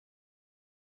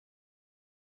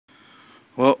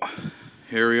Well,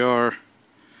 here we are.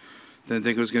 Didn't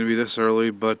think it was going to be this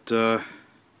early, but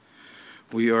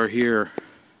we are here.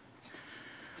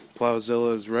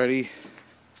 Plow-Zilla is ready.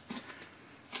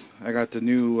 I got the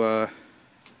new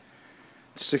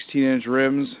 16-inch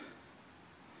rims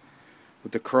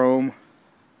with the chrome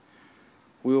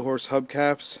wheel horse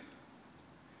hubcaps,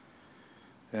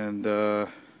 and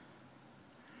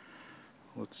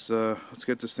let's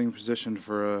get this thing positioned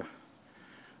for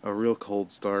a real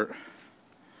cold start.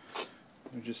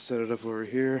 Let me just set it up over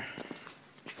here.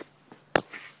 Got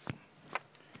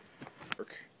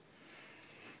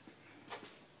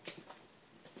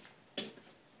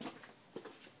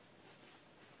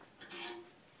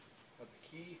the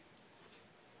key.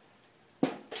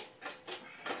 Oil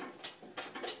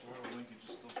linkage is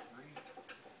still free.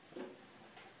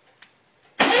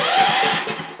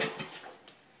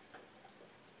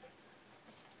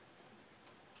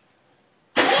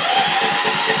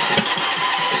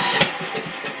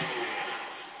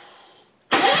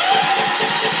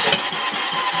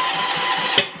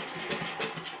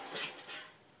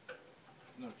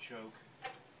 No choke.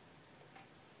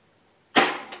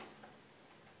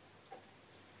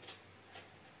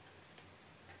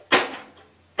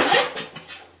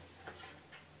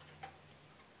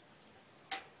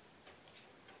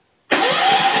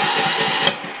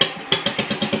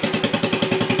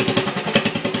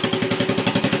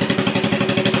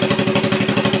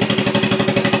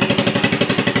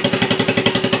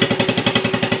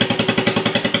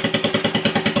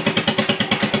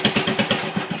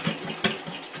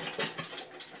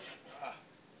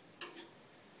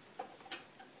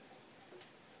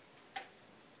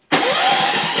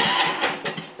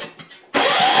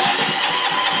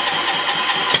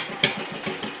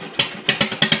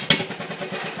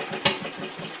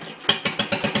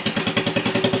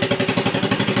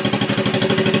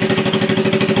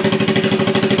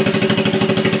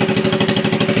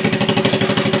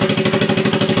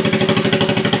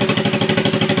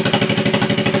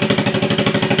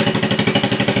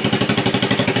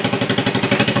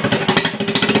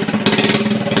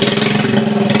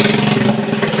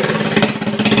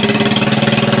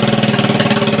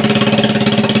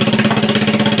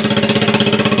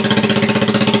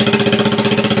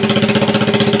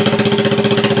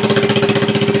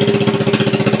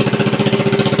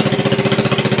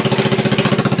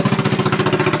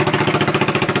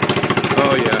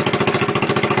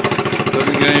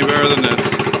 Get any better than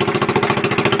this.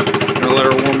 I'm gonna let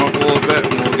her warm up a little bit,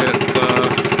 and we'll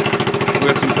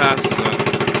get some passes in.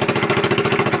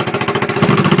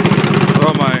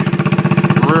 Oh, my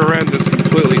rear end is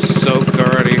completely soaked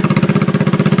already,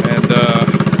 and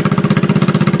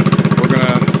we're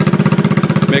gonna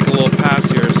make a little pass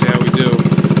here to see how we do.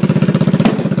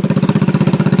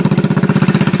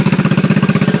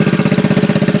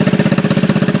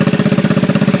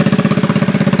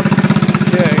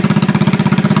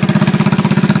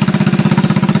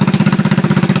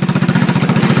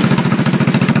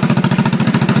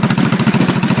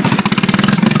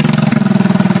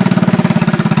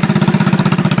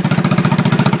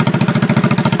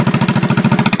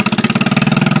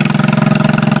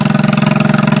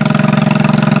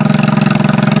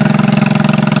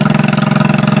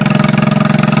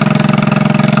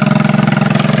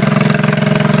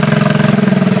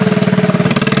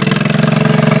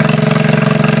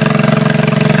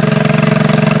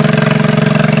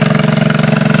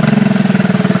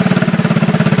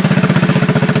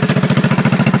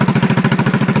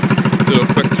 Do a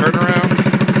quick turnaround.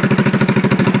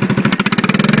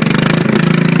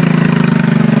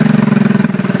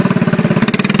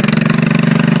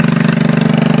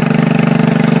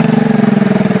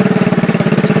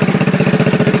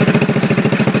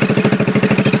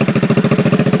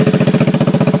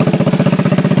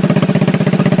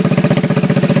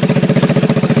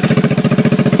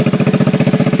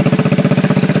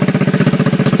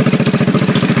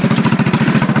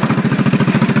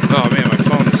 Oh man, my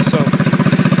phone is soaked.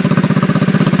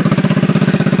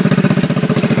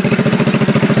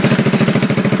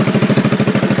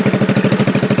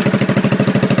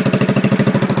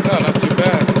 Oh, not too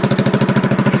bad.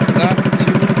 Not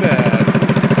too bad.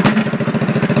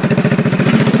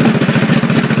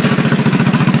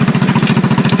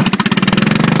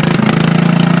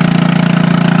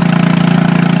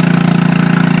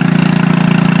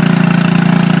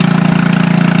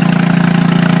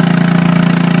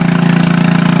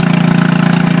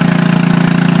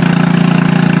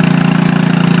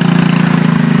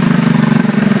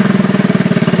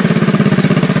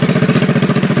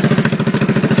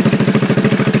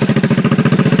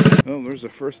 Well, there's the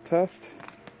first test.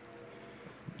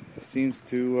 Seems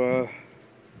to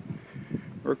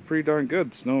Worked pretty darn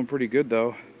good. Snowing pretty good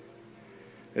though.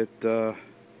 It, you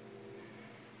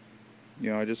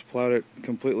know, I just plowed it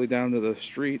completely down to the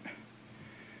street.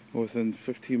 Within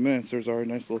 15 minutes, there's our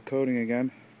nice little coating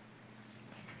again.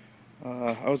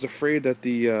 I was afraid that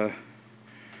the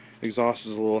exhaust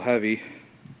was a little heavy,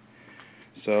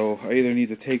 so I either need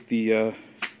to take the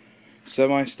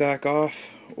semi-stack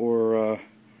off or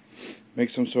make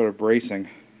some sort of bracing.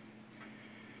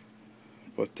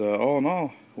 But all in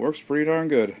all, works pretty darn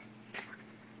good.